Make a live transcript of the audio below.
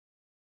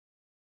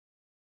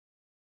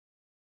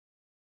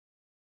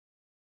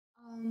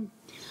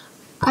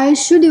I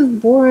should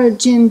have borrowed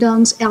Jim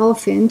Dunn's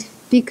elephant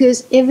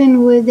because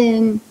even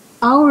within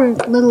our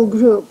little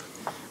group,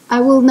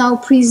 I will now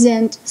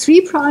present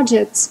 3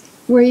 projects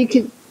where you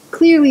could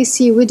clearly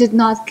see we did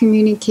not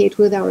communicate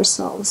with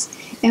ourselves.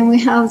 And we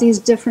have these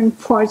different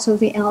parts of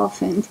the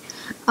elephant.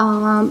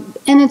 And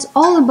it's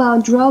all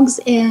about drugs,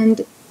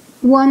 and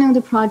one of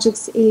the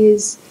projects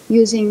is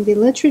using the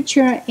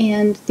literature,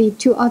 and the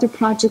 2 other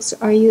projects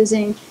are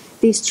using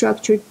the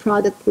structured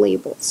product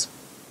labels.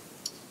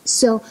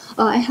 So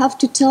I have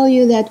to tell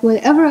you that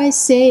whatever I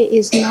say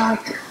is not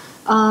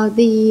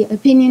the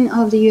opinion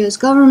of the US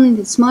government.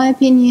 It's my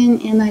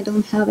opinion, and I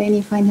don't have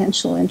any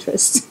financial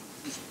interest.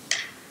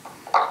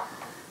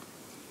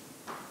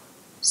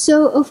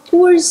 So, of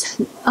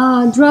course,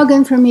 drug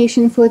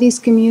information for this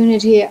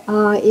community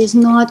is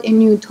not a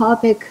new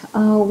topic.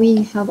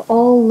 We have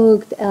all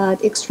looked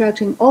at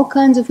extracting all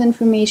kinds of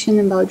information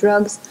about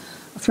drugs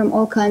from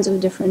all kinds of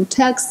different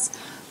texts,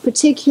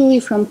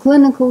 particularly from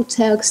clinical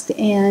text,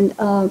 and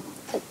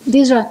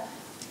these are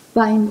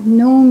by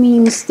no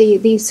means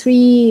the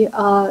 3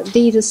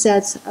 data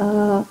sets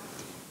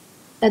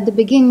at the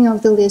beginning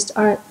of the list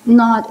are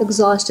not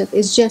exhaustive.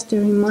 It's just the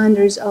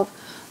reminders of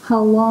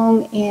how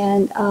long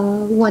and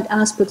what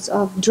aspects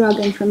of drug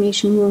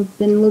information we've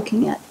been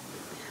looking at.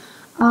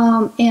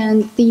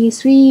 And the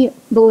 3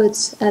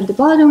 bullets at the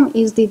bottom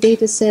is the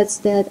data sets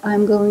that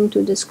I'm going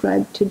to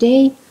describe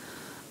today,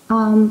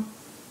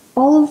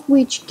 all of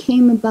which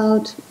came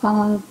about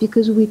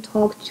because we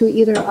talked to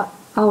either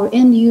our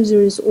end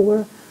users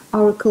or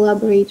our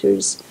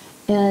collaborators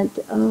at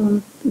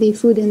the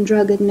Food and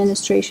Drug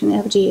Administration,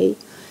 FDA.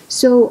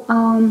 So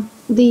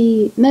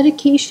the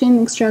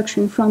medication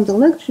extraction from the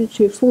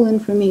literature, full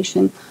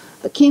information,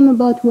 came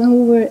about when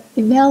we were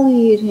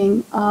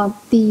evaluating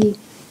the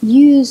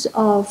use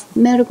of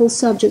medical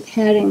subject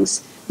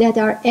headings that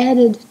are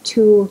added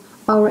to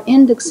our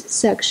index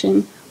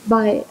section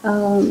by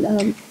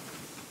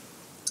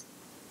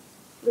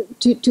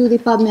to the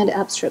PubMed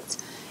abstracts.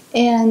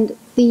 And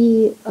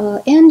the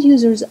end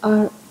users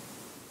are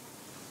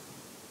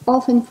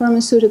often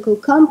pharmaceutical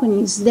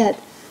companies that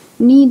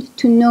need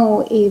to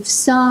know if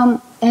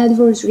some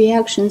adverse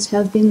reactions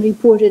have been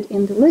reported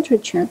in the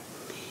literature.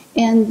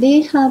 And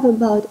they have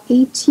about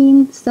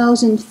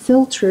 18,000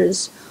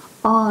 filters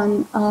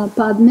on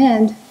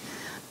PubMed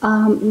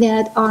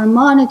that are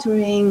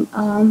monitoring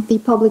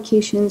the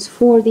publications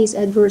for these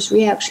adverse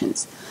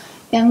reactions.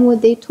 And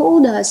what they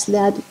told us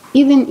that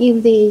even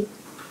if they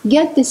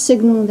get the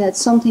signal that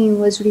something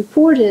was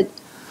reported,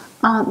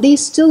 they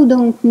still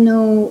don't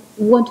know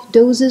what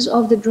doses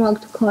of the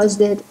drug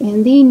caused it,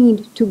 and they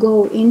need to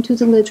go into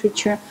the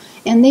literature.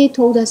 And they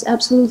told us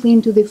absolutely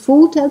into the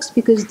full text,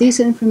 because this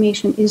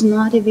information is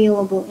not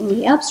available in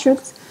the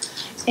abstracts,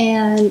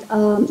 and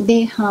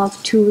they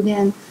have to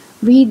then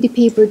read the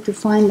paper to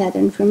find that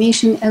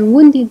information. And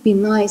wouldn't it be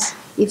nice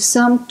if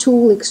some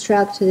tool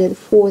extracted it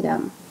for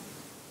them?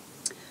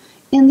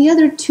 And the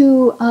other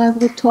 2, I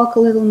will talk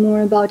a little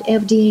more about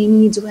FDA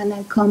needs when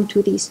I come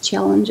to these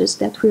challenges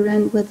that we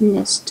ran with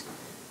NIST.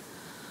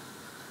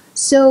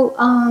 So,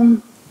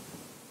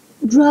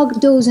 drug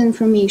dose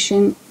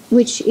information,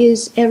 which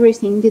is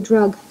everything, the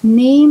drug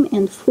name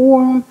and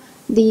form,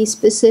 the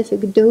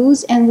specific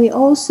dose, and we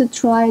also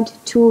tried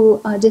to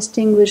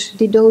distinguish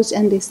the dose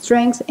and the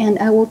strength, and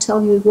I will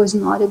tell you it was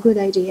not a good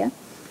idea.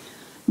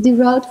 The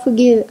route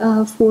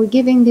for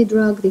giving the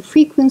drug, the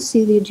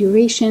frequency, the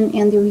duration,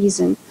 and the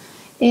reason.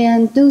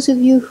 And those of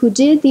you who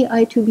did the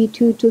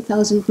I2B2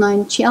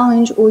 2009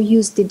 challenge or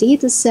used the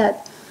data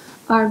set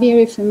are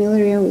very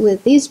familiar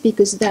with this,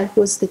 because that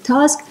was the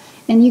task.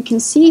 And you can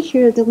see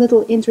here the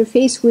little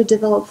interface we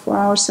developed for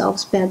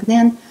ourselves back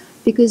then,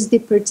 because the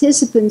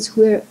participants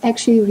were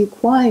actually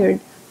required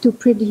to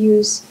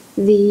produce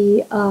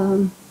the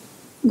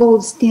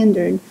gold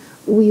standard.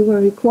 We were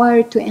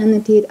required to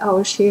annotate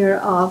our share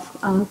of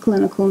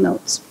clinical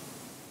notes.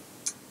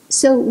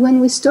 So when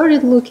we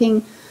started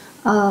looking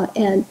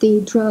at the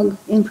drug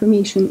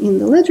information in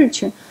the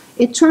literature,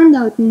 it turned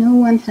out no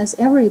one has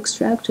ever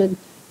extracted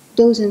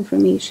dose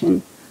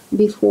information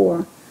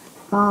before.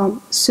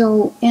 And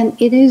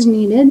it is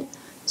needed.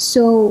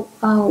 So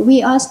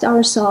we asked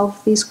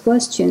ourselves these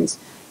questions.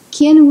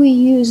 Can we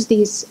use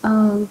these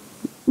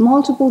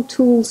multiple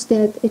tools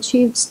that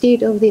achieved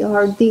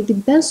state-of-the-art, the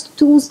best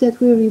tools that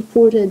we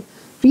reported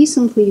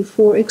recently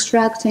for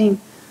extracting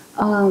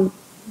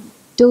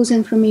dose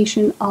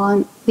information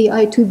on the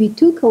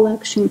I2B2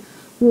 collection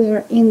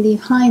were in the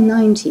high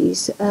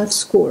 90s F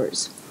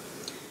scores.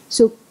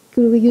 So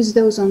could we use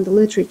those on the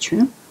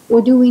literature?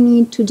 Or do we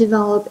need to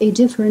develop a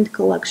different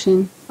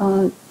collection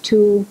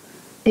to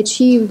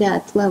achieve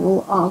that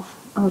level of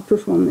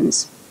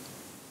performance?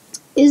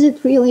 Is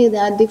it really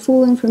that the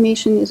full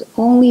information is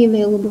only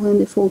available in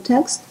the full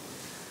text?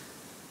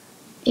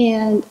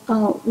 And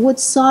what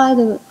side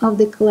of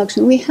the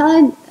collection? We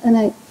had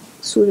a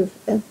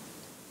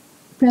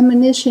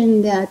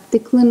premonition that the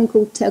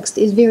clinical text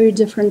is very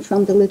different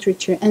from the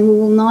literature, and we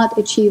will not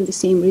achieve the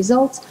same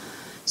results.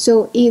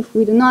 So if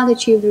we do not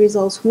achieve the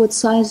results, what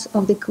size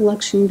of the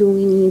collection do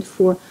we need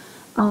for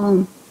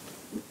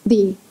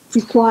the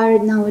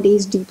required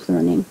nowadays deep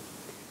learning.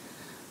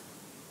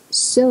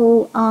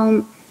 So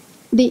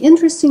the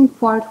interesting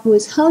part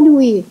was, how do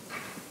we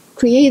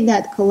create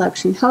that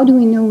collection? How do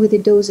we know where the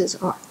doses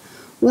are?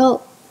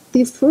 Well,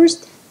 the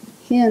first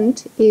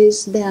hint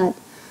is that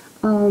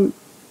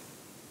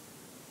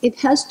it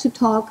has to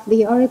talk,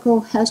 the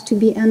article has to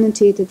be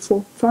annotated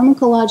for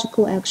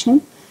pharmacological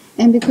action,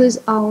 and because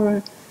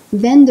our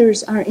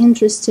vendors are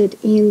interested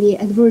in the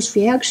adverse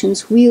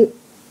reactions, we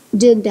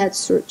did that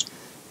search.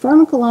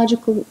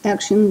 Pharmacological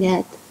action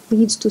that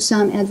leads to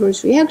some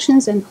adverse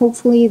reactions, and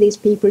hopefully these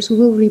papers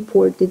will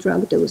report the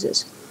drug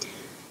doses.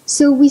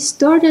 So we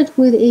started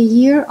with a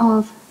year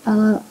of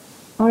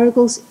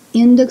articles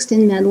indexed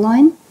in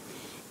Medline,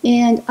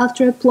 and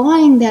after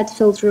applying that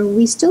filter,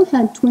 we still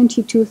had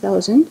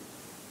 22,000.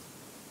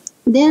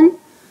 Then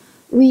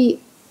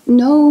we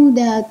know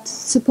that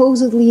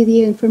supposedly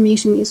the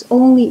information is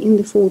only in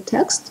the full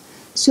text,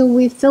 so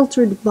we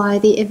filtered by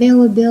the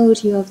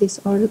availability of these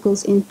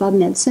articles in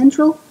PubMed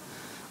Central,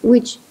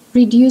 which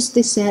reduced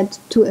the set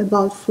to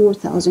about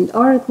 4,000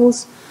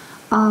 articles,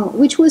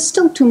 which was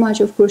still too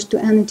much, of course, to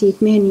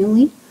annotate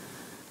manually.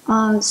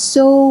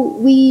 So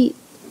we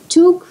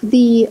took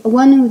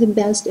one of the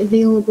best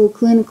available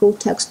clinical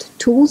text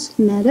tools,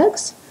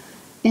 Medex,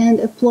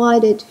 and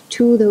applied it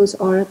to those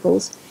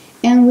articles.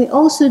 And we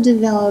also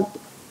developed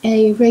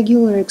a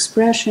regular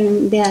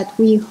expression that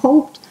we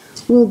hoped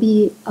will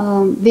be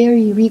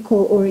very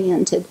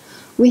recall-oriented.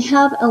 We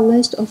have a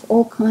list of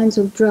all kinds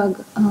of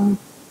drug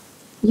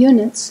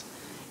units,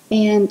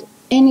 and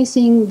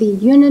anything, the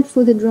unit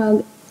for the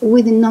drug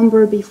with a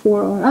number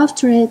before or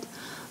after it,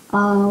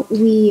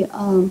 we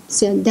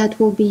said that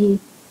will be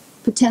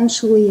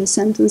potentially a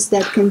sentence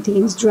that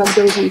contains drug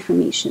dose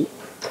information.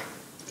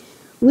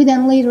 We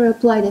then later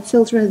applied a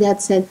filter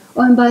that said,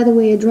 oh, and by the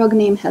way, a drug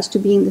name has to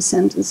be in the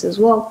sentence as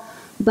well,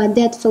 but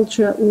that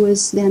filter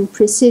was then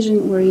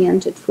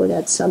precision-oriented for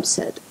that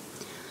subset.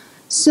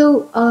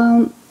 So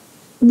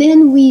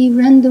then we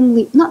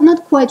randomly,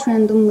 not quite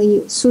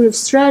randomly, sort of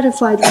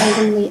stratified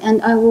randomly,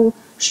 and I will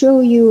show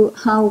you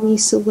how we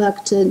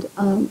selected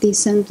these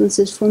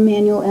sentences for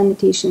manual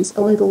annotations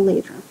a little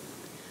later.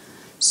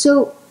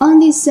 So on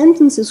these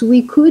sentences,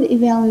 we could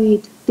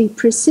evaluate the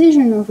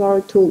precision of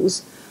our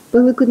tools,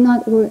 but we could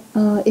not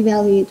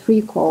evaluate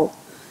recall.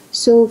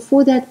 So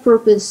for that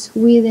purpose,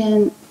 we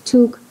then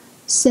took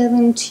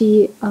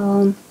 70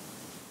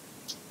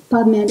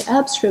 PubMed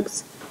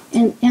abstracts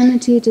and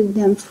annotated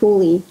them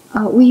fully.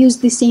 We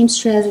used the same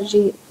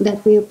strategy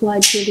that we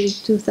applied to the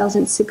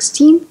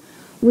 2016.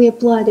 We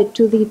applied it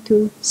to the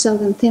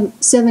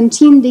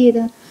 2017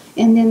 data,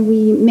 and then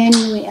we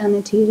manually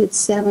annotated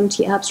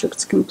 70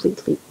 abstracts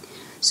completely.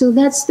 So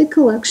that's the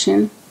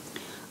collection.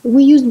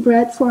 We used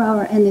BRED for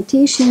our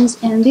annotations,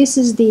 and this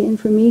is the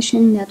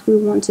information that we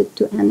wanted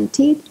to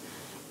annotate.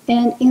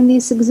 And in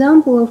this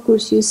example, of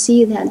course, you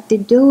see that the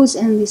dose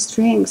and the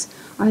strengths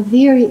are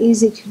very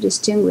easy to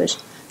distinguish.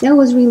 That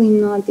was really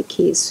not the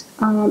case.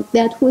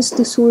 That was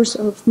the source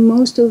of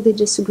most of the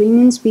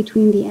disagreements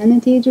between the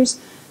annotators,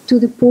 to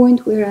the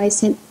point where I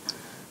said,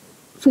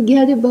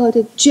 forget about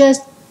it,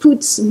 just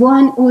put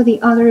one or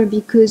the other,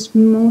 because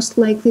most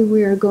likely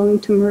we are going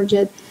to merge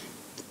it.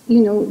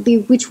 You know,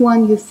 which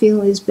one you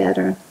feel is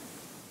better.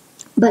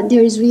 But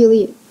there is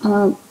really,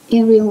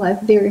 in real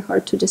life, very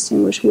hard to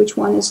distinguish which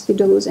one is the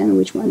dose and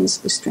which one is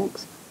the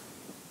strength.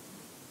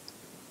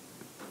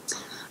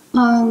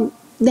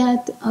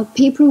 That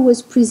paper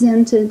was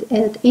presented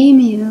at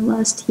AMA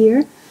last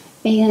year,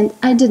 and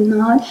I did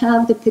not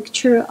have the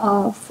picture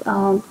of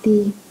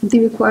the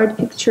required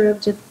picture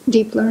of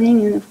deep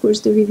learning, and of course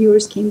the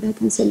reviewers came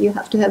back and said you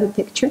have to have a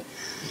picture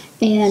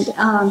and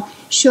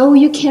show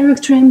your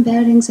character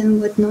embeddings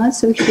and whatnot.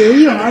 So here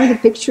you are, the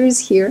picture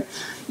is here,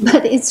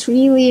 but it's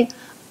really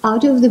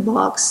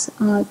out-of-the-box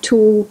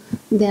tool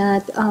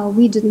that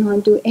we did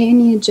not do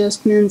any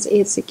adjustments.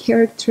 It's a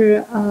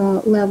character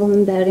level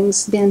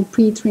embeddings, then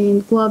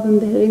pre-trained glob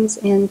embeddings,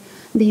 and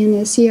then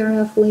a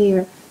CRF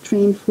layer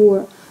trained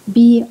for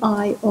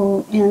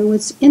BIO. And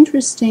what's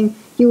interesting,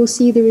 you will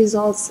see the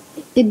results.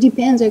 It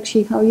depends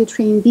actually how you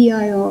train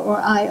BIO or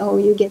IO.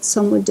 You get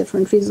somewhat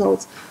different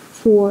results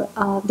for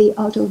the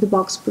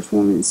out-of-the-box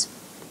performance.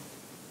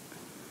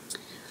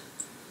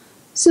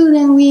 So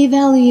then we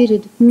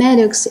evaluated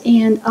Medex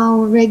and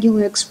our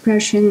regular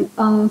expression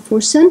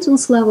for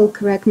sentence level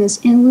correctness,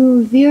 and we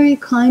were very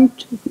kind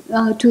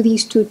to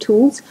these two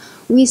tools.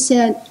 We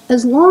said,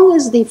 as long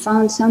as they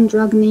found some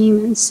drug name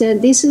and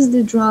said this is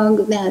the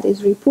drug that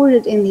is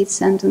reported in this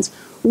sentence,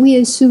 we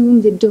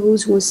assume the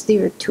dose was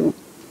there too.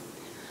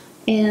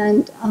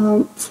 And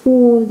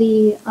for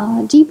the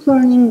deep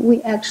learning,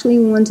 we actually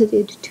wanted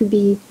it to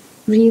be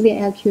really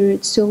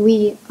accurate, so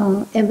we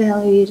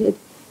evaluated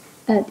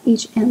at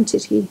each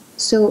entity.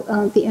 So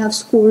the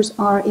F-scores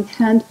are, it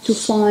had to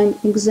find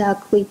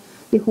exactly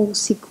the whole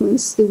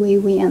sequence the way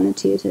we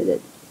annotated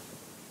it.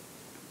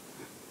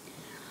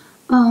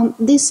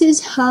 This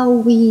is how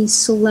we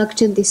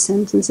selected the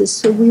sentences.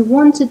 So we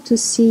wanted to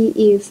see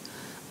if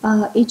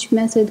each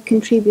method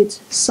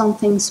contributes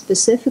something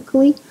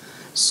specifically.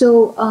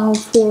 So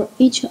for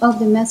each of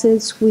the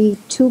methods, we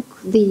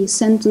took the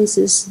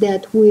sentences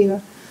that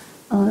were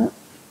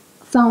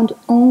found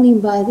only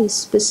by this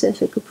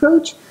specific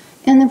approach,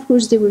 and of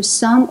course there was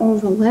some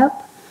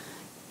overlap.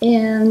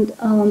 And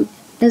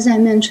as I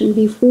mentioned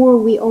before,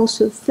 we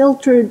also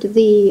filtered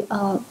the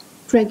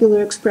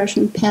regular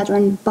expression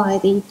pattern by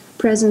the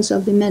presence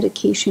of the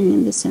medication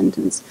in the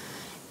sentence.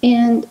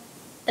 And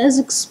as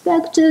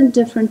expected,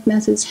 different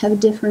methods have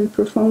different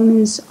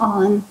performance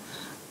on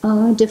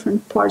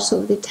different parts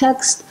of the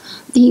text.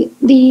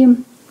 The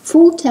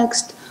full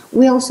text,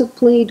 we also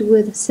played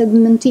with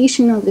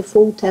segmentation of the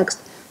full text.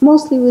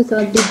 Mostly we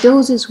thought the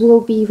doses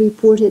will be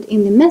reported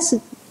in the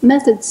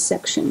methods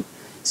section.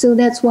 So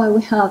that's why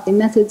we have the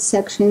methods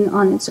section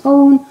on its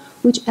own,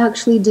 which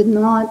actually did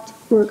not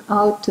work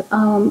out.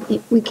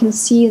 We can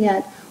see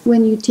that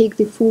when you take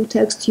the full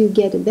text, you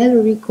get a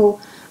better recall.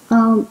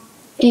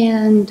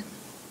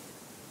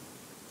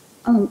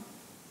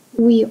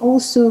 We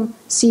also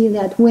see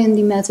that when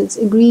the methods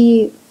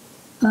agree,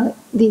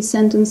 the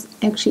sentence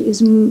actually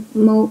is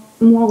more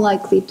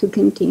likely to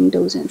contain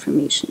those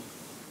information.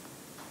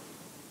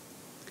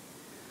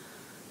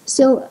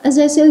 So, as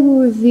I said, we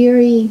were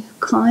very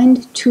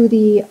kind to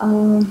the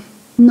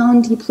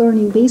non-deep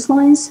learning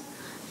baselines,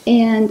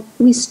 and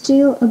we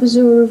still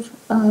observe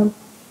a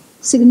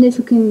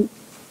significant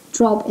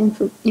drop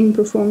in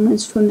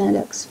performance for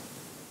MEDEX.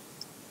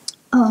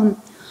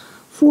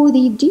 For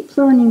the deep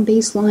learning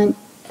baseline,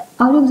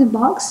 out of the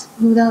box,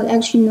 without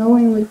actually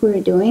knowing what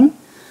we're doing,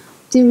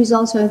 the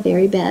results are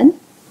very bad.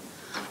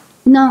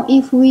 Now,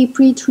 if we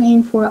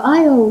pre-train for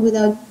IO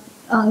without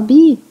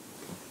B,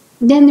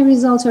 then the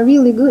results are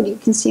really good. You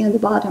can see at the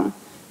bottom.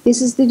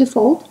 This is the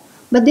default,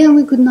 but then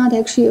we could not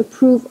actually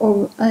improve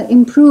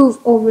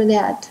over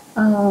that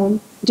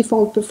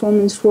default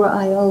performance for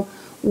IO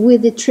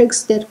with the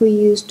tricks that we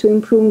use to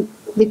improve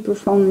the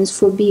performance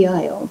for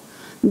BIO.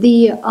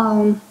 The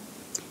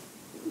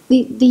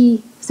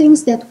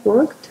things that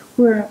worked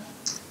were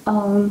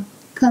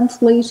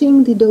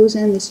conflating the dose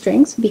and the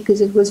strength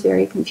because it was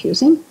very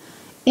confusing,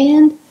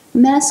 and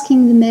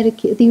masking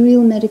the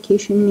real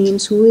medication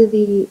names with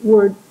the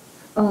word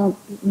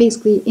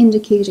basically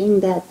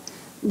indicating that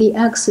the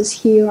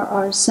axes here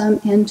are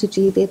some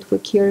entity that we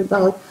care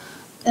about,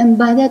 and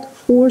by that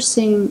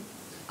forcing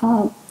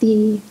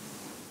the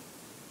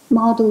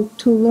model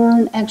to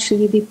learn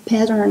actually the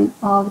pattern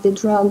of the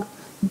drug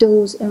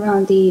dose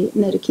around the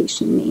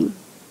medication name.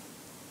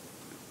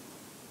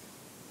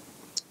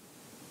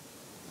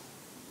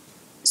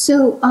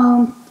 So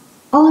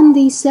on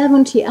the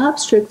 70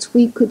 abstracts,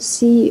 we could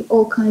see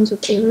all kinds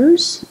of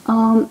errors,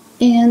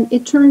 and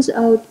it turns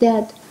out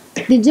that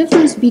the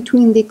difference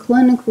between the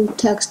clinical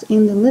text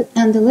and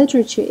the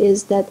literature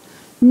is that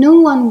no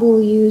one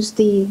will use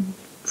the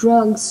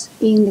drugs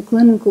in the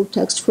clinical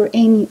text for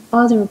any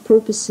other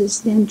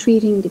purposes than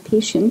treating the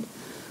patient,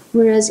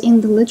 whereas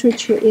in the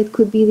literature it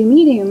could be the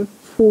medium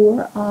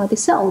for the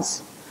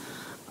cells.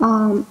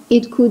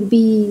 It could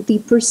be the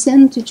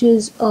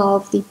percentages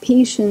of the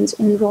patients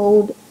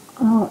enrolled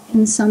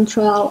in some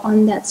trial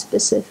on that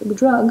specific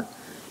drug.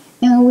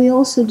 And we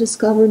also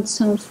discovered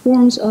some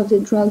forms of the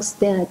drugs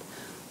that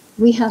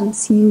we haven't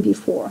seen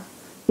before.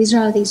 These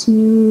are these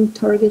new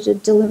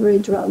targeted delivery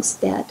drugs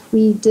that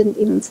we didn't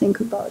even think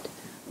about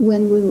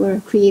when we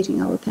were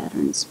creating our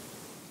patterns.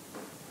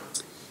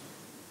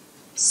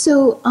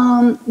 So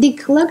the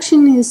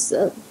collection is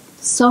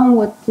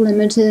somewhat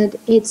limited.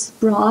 It's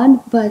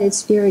broad, but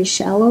it's very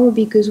shallow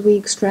because we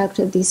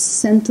extracted these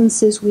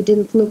sentences. We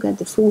didn't look at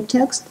the full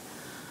text.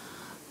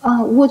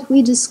 What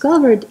we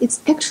discovered,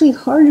 it's actually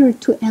harder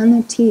to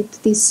annotate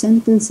these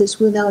sentences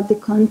without the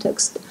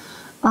context.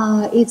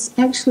 It's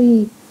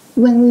actually,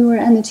 when we were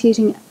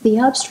annotating the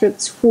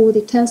abstracts for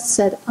the test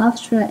set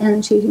after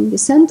annotating the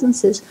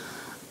sentences,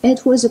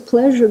 it was a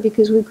pleasure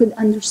because we could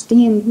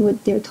understand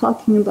what they're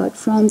talking about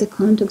from the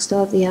context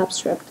of the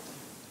abstract.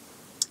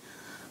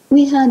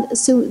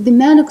 So the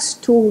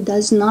MEDEX tool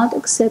does not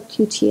accept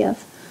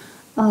UTF,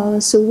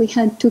 so we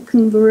had to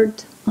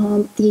convert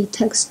the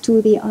text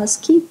to the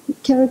ASCII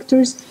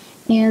characters,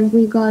 and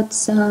we got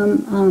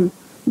some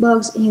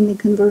bugs in the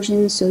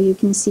conversion, so you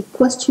can see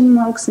question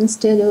marks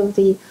instead of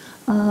the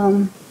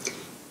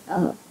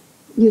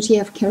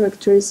UTF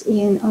characters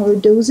in our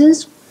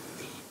doses.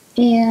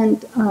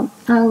 And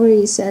I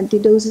already said the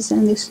doses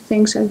and these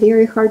things are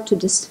very hard to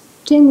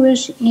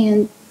distinguish,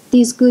 and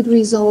these good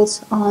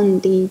results on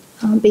the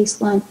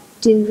baseline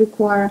did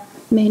require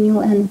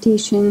manual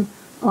annotation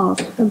of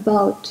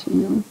about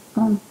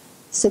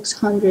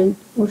 600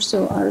 or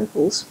so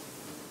articles.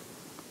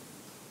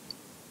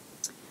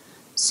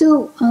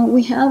 So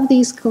we have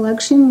this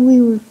collection.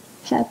 We were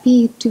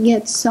happy to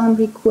get some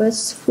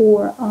requests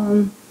for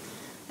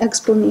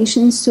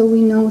explanations, so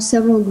we know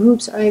several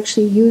groups are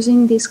actually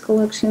using this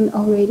collection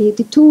already.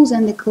 The tools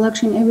and the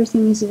collection,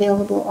 everything is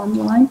available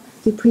online,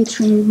 the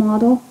pre-trained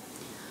model.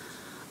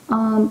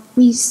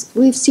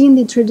 We've seen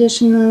the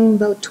traditional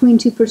about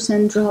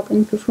 20% drop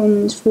in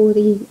performance for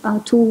the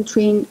tool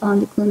trained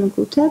on the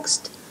clinical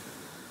text.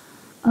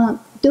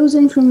 Those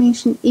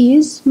information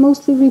is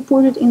mostly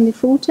reported in the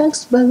full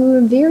text, but we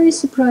were very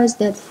surprised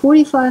that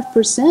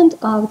 45%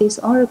 of these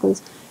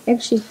articles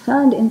actually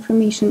had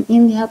information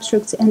in the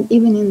abstracts and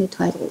even in the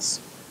titles.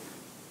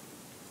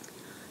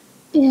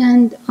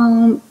 And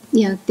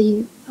yeah,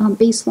 the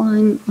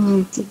baseline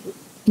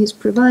is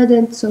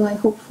provided, so I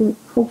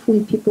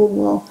hopefully people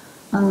will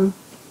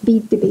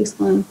beat the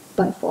baseline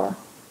by far.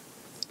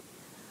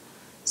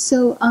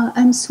 So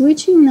I'm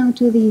switching now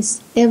to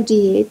these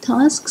FDA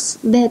tasks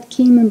that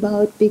came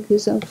about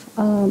because of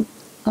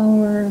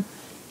our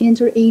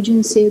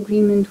interagency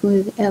agreement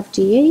with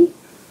FDA,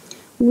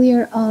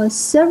 where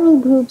several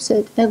groups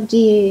at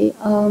FDA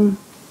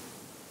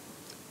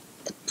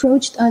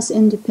approached us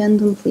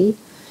independently.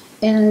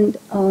 And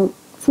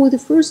for the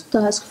first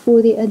task,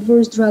 for the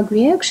adverse drug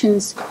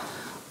reactions,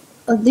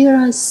 there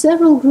are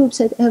several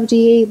groups at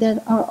FDA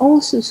that are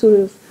also sort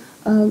of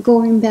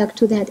going back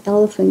to that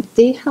elephant.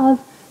 They have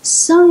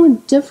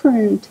somewhat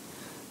different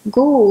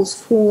goals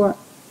for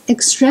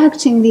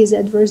extracting these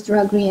adverse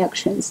drug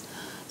reactions.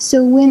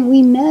 So when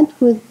we met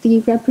with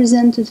the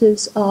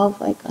representatives of,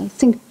 like, I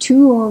think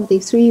 2 of the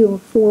 3 or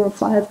 4 or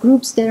 5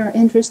 groups that are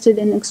interested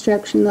in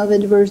extraction of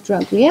adverse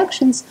drug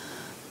reactions,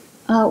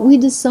 we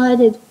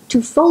decided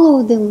to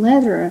follow the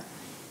letter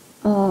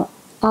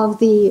of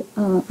the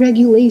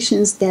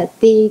regulations that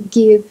they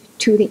give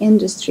to the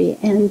industry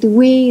and the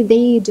way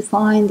they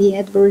define the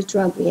adverse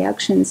drug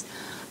reactions.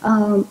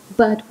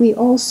 But we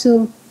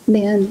also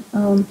then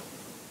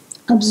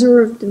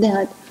observed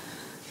that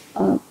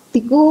the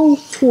goal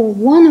for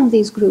one of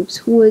these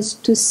groups was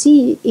to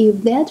see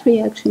if that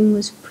reaction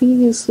was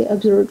previously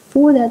observed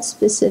for that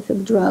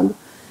specific drug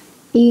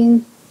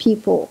in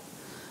people.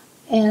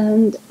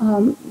 And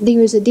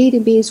there is a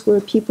database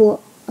where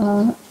people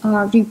are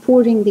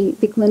reporting,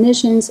 the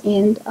clinicians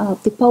and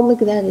the public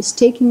that is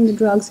taking the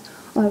drugs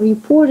are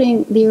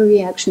reporting their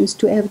reactions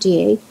to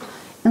FDA.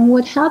 And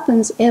what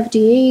happens,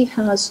 FDA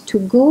has to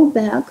go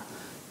back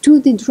to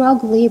the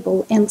drug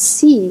label and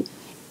see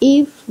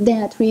if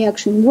that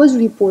reaction was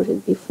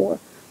reported before.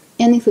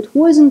 And if it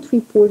wasn't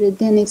reported,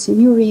 then it's a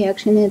new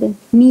reaction and it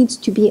needs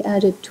to be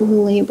added to the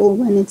label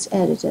when it's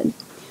edited.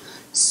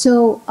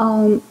 So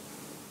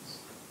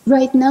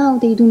right now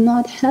they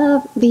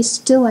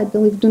still, I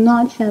believe, do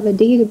not have a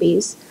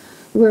database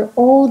where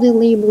all the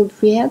labeled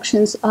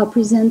reactions are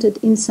presented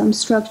in some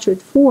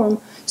structured form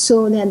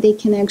so that they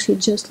can actually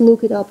just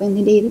look it up in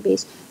the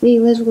database. They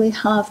literally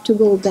have to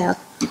go back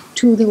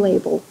to the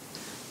label.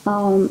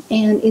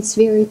 And it's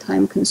very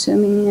time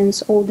consuming and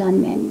it's all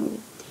done manually.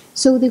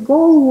 So the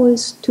goal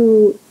was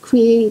to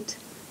create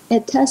a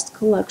test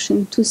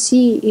collection to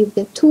see if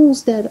the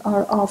tools that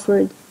are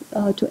offered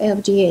to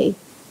FDA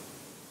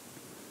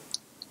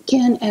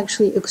can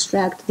actually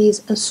extract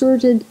these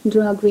asserted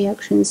drug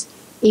reactions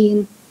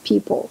in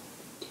people.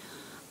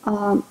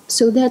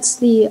 So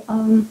that's we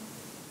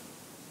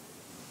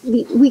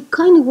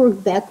kind of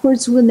worked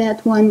backwards with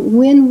that one.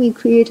 When we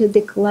created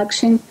the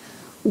collection,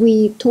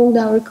 we told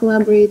our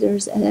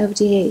collaborators at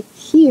FDA,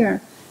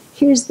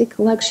 here's the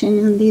collection,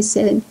 and they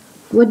said,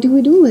 what do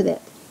we do with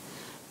it?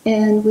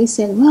 And we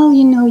said, well,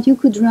 you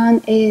could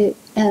run a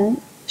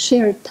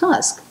shared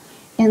task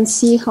and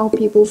see how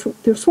people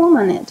perform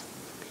on it.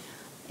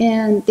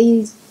 And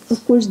they,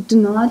 of course, do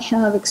not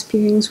have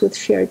experience with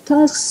shared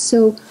tasks,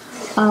 so,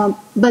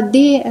 but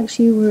they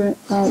actually were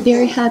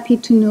very happy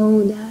to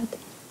know that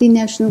the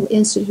National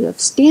Institute of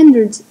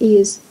Standards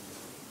is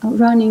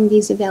running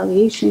these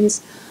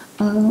evaluations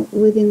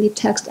within the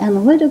text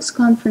analytics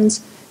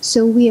conference.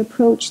 So we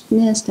approached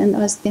NIST and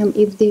asked them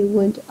if they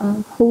would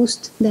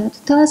host that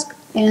task,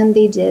 and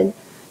they did.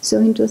 So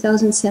in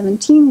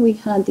 2017, we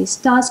had this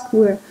task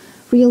where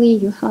really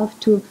you have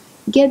to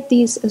get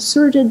these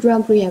asserted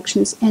drug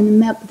reactions and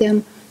map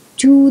them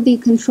to the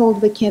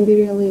controlled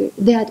vocabulary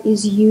that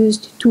is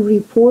used to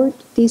report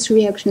these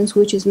reactions,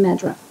 which is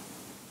MEDRA.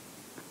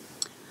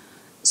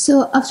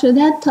 So after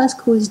that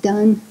task was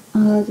done,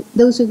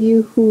 those of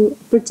you who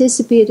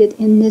participated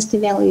in NIST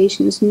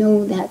evaluations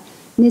know that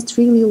NIST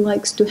really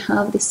likes to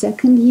have the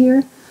second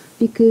year,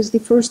 because the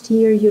first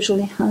year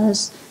usually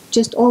has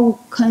just all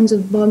kinds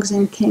of bugs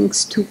and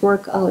kinks to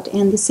work out,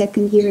 and the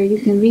second year you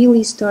can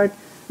really start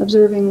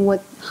observing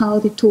how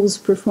the tools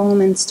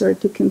perform and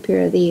start to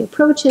compare the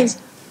approaches.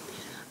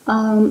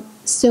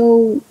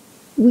 So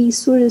we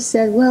sort of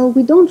said, well,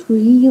 we don't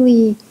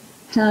really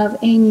have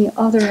any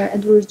other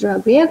adverse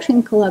drug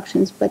reaction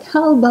collections, but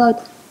how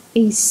about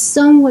a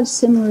somewhat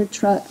similar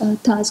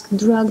task,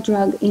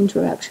 drug-drug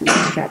interaction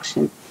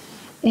extraction?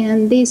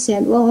 And they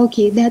said, well,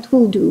 okay, that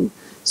will do.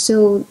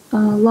 So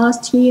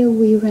last year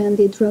we ran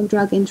the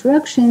drug-drug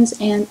interactions,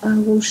 and I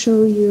will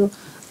show you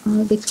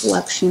the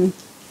collection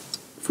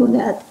for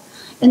that.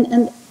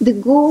 And the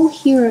goal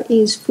here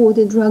is for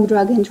the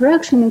drug-drug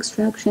interaction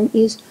extraction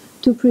is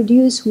to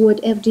produce what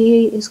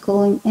FDA is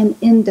calling an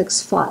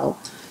index file.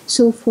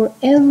 So for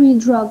every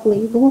drug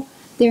label,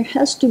 there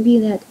has to be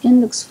that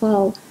index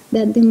file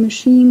that the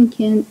machine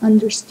can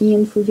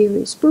understand for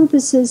various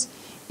purposes.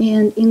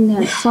 And in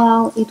that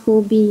file, it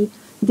will be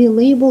the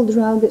labeled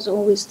drug is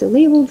always the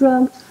labeled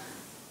drug.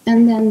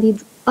 and then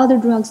the other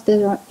drugs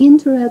that are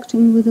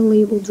interacting with the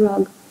labeled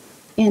drug,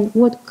 and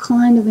what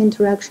kind of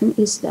interaction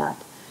is that.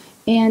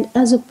 And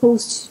as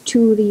opposed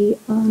to the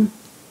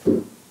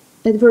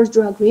adverse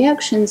drug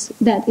reactions,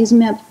 that is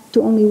mapped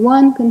to only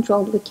one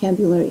controlled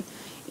vocabulary.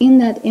 In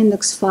that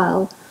index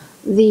file,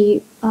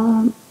 the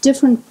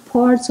different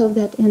parts of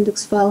that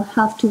index file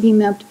have to be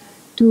mapped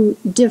to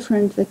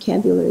different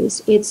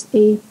vocabularies. It's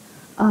a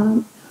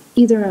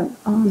either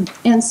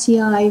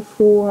NCI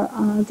for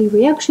the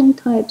reaction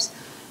types,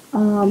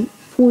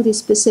 for the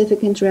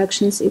specific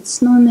interactions, it's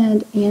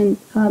SNOMED, and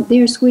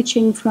they're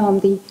switching from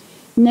the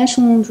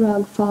national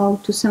drug file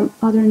to some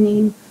other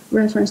name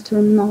reference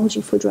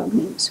terminology for drug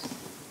names.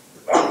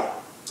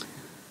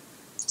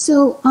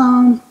 So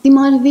the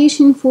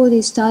motivation for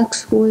this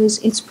task was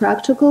it's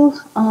practical.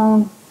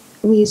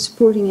 We're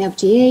supporting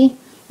FDA.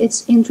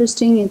 It's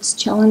interesting, it's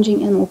challenging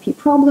NLP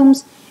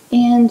problems,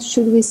 and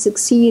should we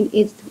succeed,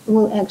 it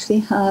will actually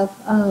have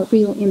a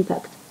real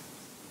impact.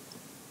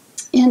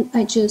 And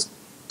I just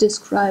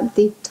described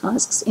the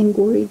tasks in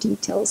gory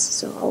details,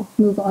 so I'll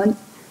move on.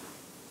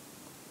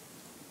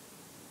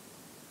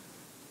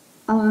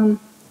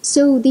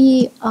 So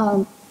the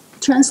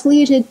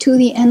translated to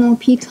the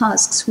NLP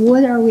tasks,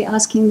 what are we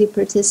asking the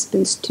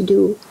participants to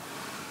do?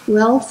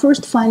 Well,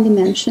 first find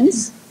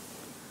dimensions,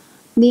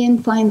 then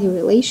find the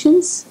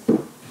relations,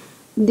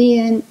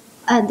 then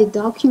at the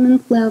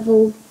document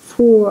level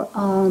for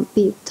and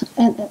the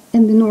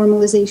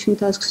normalization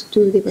tasks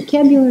to the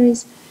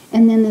vocabularies,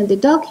 and then at the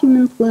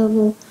document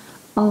level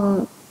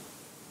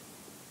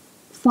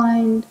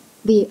find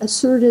the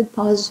asserted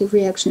positive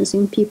reactions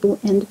in people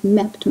and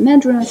map to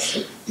MedDRA,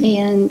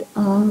 and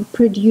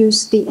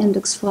produce the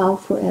index file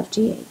for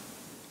FDA.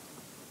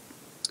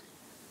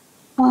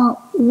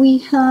 We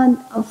had,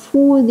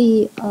 for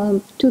the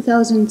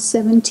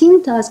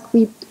 2017 task,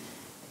 we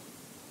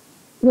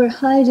were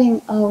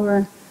hiding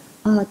our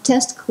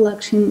test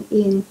collection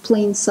in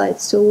plain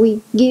sight. So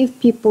we gave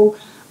people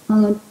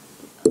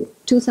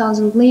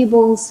 2,000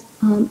 labels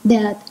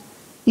that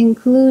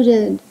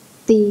included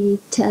the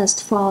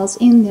test files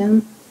in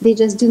them. They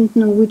just didn't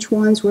know which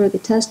ones were the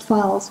test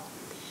files.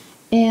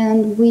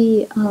 And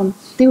we,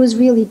 there was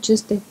really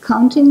just a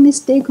counting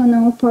mistake on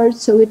our part,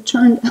 so it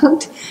turned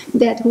out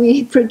that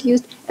we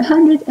produced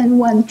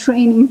 101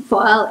 training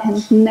file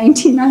and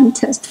 99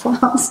 test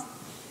files,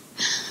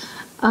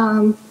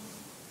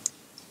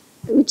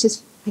 which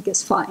is, I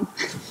guess, fine.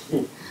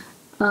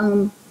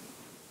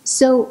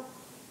 So,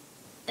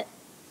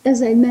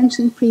 as I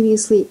mentioned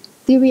previously,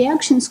 the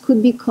reactions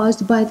could be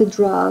caused by the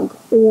drug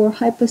or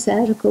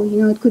hypothetical.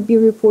 You know, it could be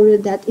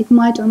reported that it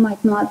might or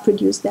might not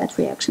produce that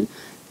reaction.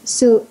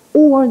 So,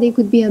 or they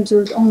could be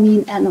observed only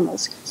in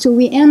animals. So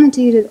we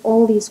annotated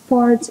all these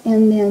parts,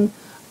 and then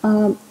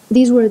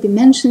these were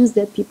dimensions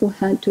that people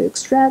had to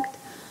extract.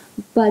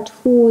 But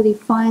for the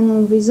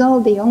final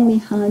result, they only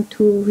had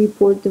to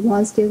report the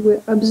ones that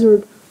were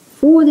observed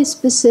for the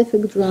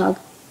specific drug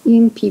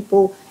in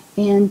people,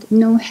 and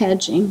no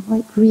hedging,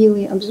 like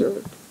really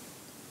observed.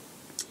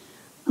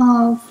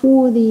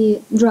 For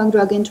the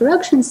drug-drug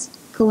interactions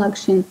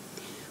collection,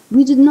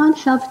 we did not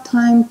have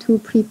time to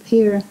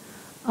prepare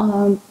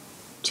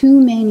too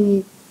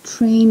many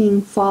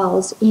training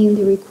files in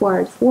the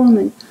required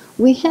format.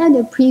 We had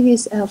a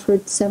previous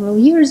effort several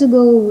years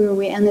ago where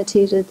we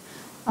annotated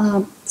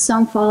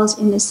some files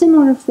in a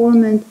similar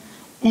format,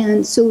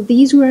 and so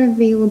these were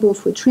available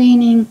for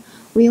training.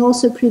 We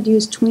also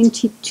produced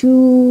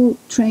 22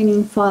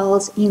 training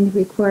files in the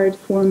required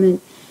format,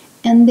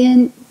 and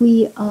then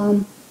we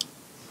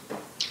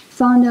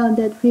found out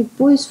that Rick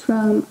Boyce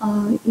from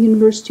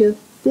University of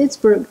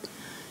Pittsburgh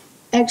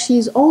actually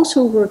is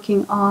also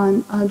working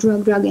on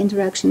drug-drug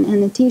interaction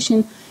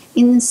annotation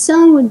in a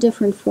somewhat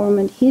different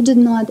format. He did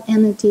not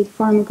annotate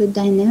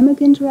pharmacodynamic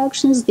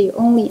interactions, they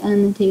only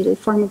annotated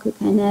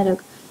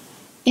pharmacokinetic,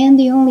 and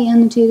they only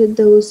annotated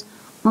those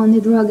on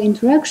the drug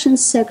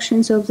interactions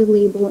sections of the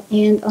label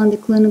and on the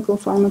clinical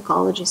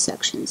pharmacology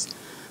sections.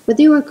 But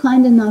they were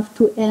kind enough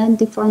to add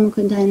the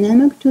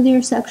pharmacodynamic to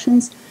their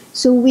sections,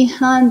 so we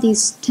had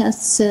these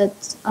test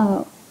sets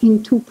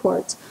in two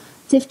parts.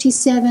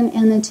 57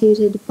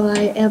 annotated by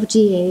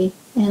FDA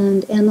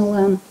and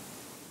NLM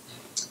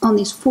on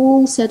this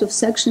full set of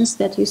sections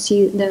that you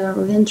see that are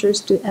of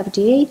interest to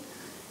FDA,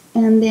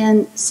 and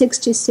then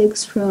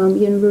 66 from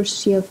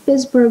University of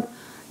Pittsburgh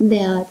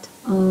that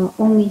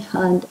only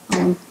had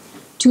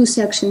two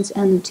sections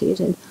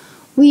annotated.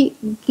 We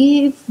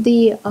gave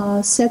the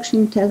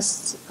section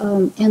tests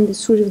and the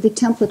sort of the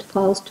template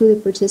files to the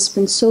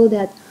participants so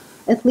that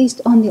at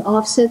least on the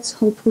offsets,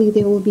 hopefully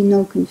there will be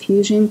no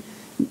confusion,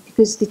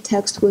 because the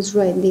text was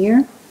right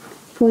there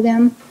for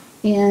them,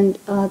 and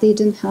they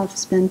didn't have to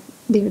spend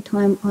their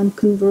time on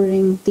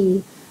converting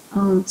the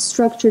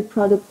structured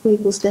product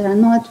labels that are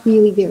not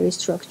really very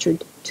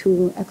structured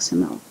to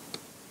XML.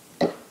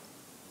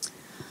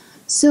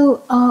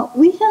 So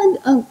we had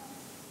a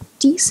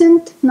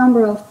decent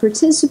number of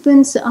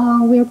participants.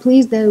 We are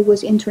pleased that it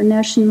was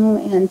international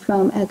and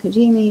from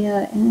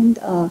academia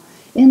and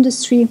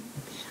industry.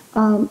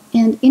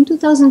 And in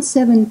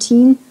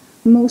 2017,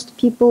 most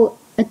people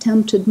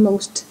attempted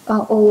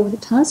all of the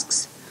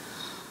tasks.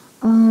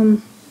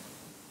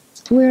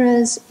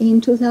 Whereas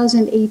in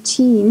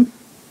 2018,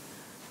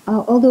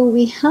 although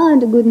we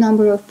had a good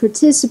number of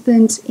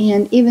participants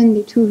and even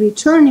the 2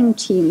 returning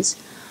teams,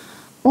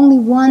 only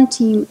 1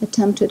 team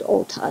attempted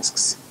all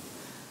tasks.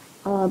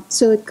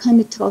 So it kind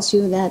of tells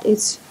you that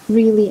it's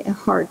really a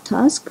hard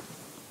task.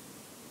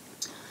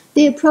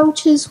 The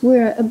approaches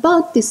were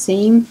about the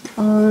same,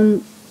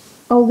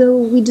 although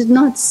we did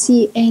not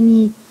see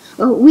any,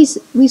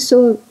 we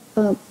saw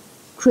a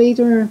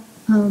greater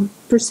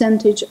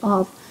percentage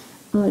of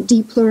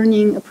deep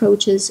learning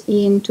approaches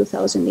in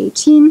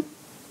 2018.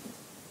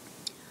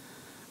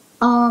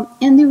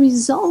 And the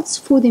results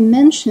for the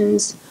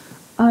mentions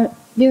are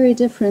very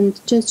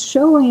different, just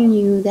showing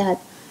you that,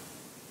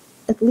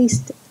 at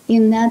least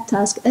in that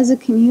task, as a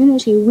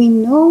community, we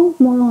know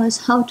more or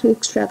less how to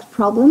extract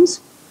problems,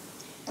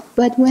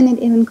 but when it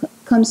even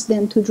comes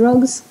then to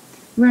drugs,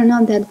 we're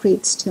not that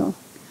great still.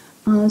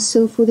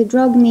 So for the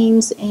drug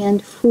names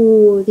and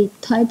for the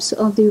types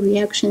of the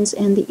reactions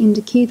and the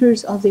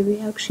indicators of the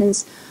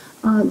reactions,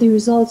 the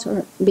results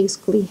are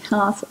basically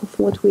half of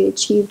what we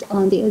achieved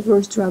on the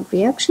adverse drug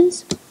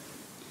reactions.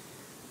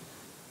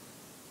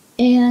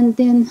 And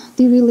then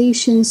the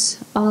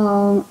relations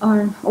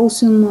are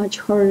also much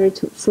harder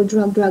for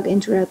drug-drug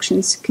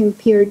interactions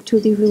compared to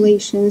the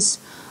relations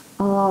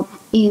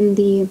in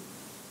the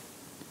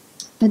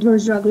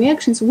adverse drug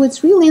reactions.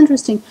 What's really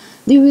interesting,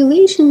 the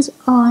relations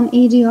on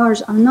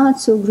ADRs are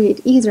not so great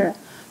either,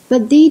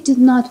 but they did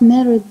not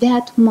matter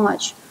that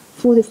much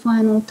for the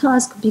final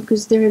task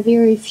because there are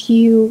very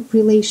few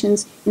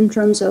relations in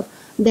terms of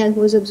that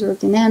was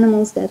observed in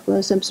animals, that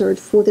was observed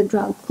for the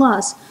drug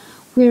class.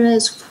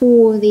 Whereas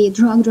for the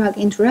drug-drug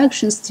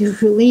interactions, the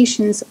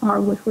relations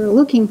are what we're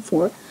looking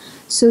for.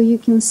 So you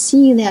can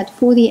see that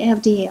for the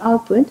FDA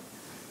output,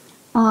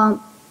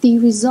 the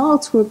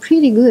results were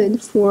pretty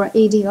good for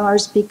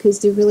ADRs because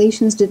the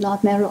relations did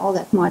not matter all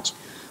that much.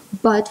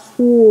 But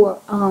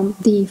for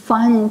the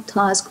final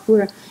task,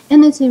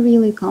 and it's a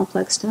really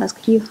complex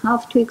task, you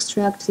have to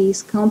extract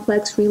these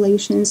complex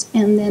relations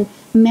and then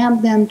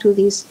map them to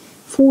these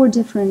 4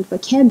 different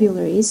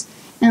vocabularies,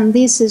 and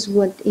this is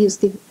what is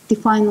the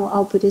final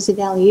output is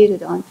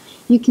evaluated on.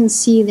 You can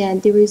see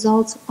that the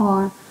results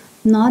are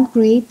not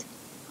great,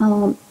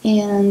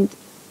 and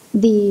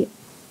the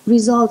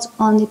results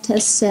on the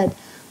test set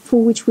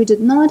for which we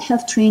did not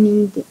have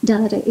training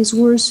data is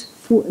worse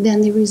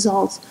than the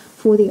results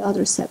for the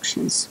other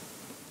sections.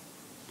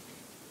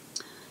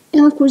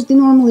 And of course the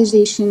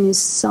normalization is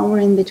somewhere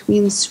in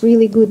between. It's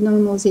really good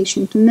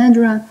normalization to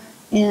MedDRA,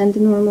 and the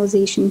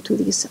normalization to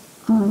these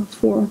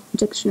 4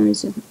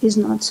 dictionaries is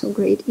not so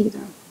great either.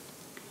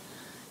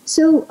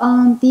 So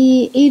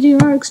the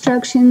ADR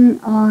extraction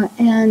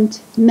and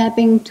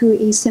mapping to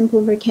a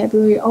simple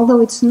vocabulary,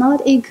 although it's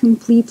not a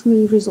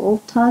completely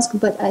resolved task,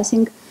 but I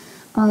think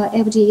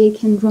FDA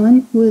can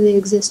run with the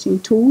existing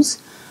tools.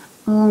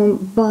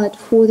 But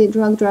for the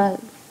drug-drug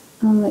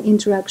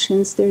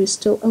interactions, there is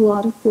still a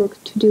lot of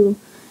work to do,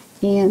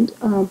 and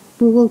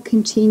we will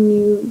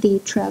continue the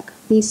track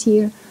this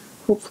year,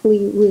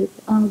 hopefully with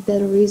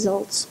better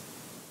results.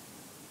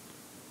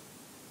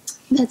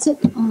 That's it.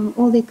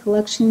 All the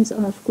collections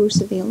are, of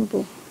course,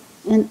 available,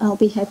 and I'll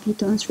be happy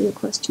to answer your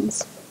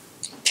questions.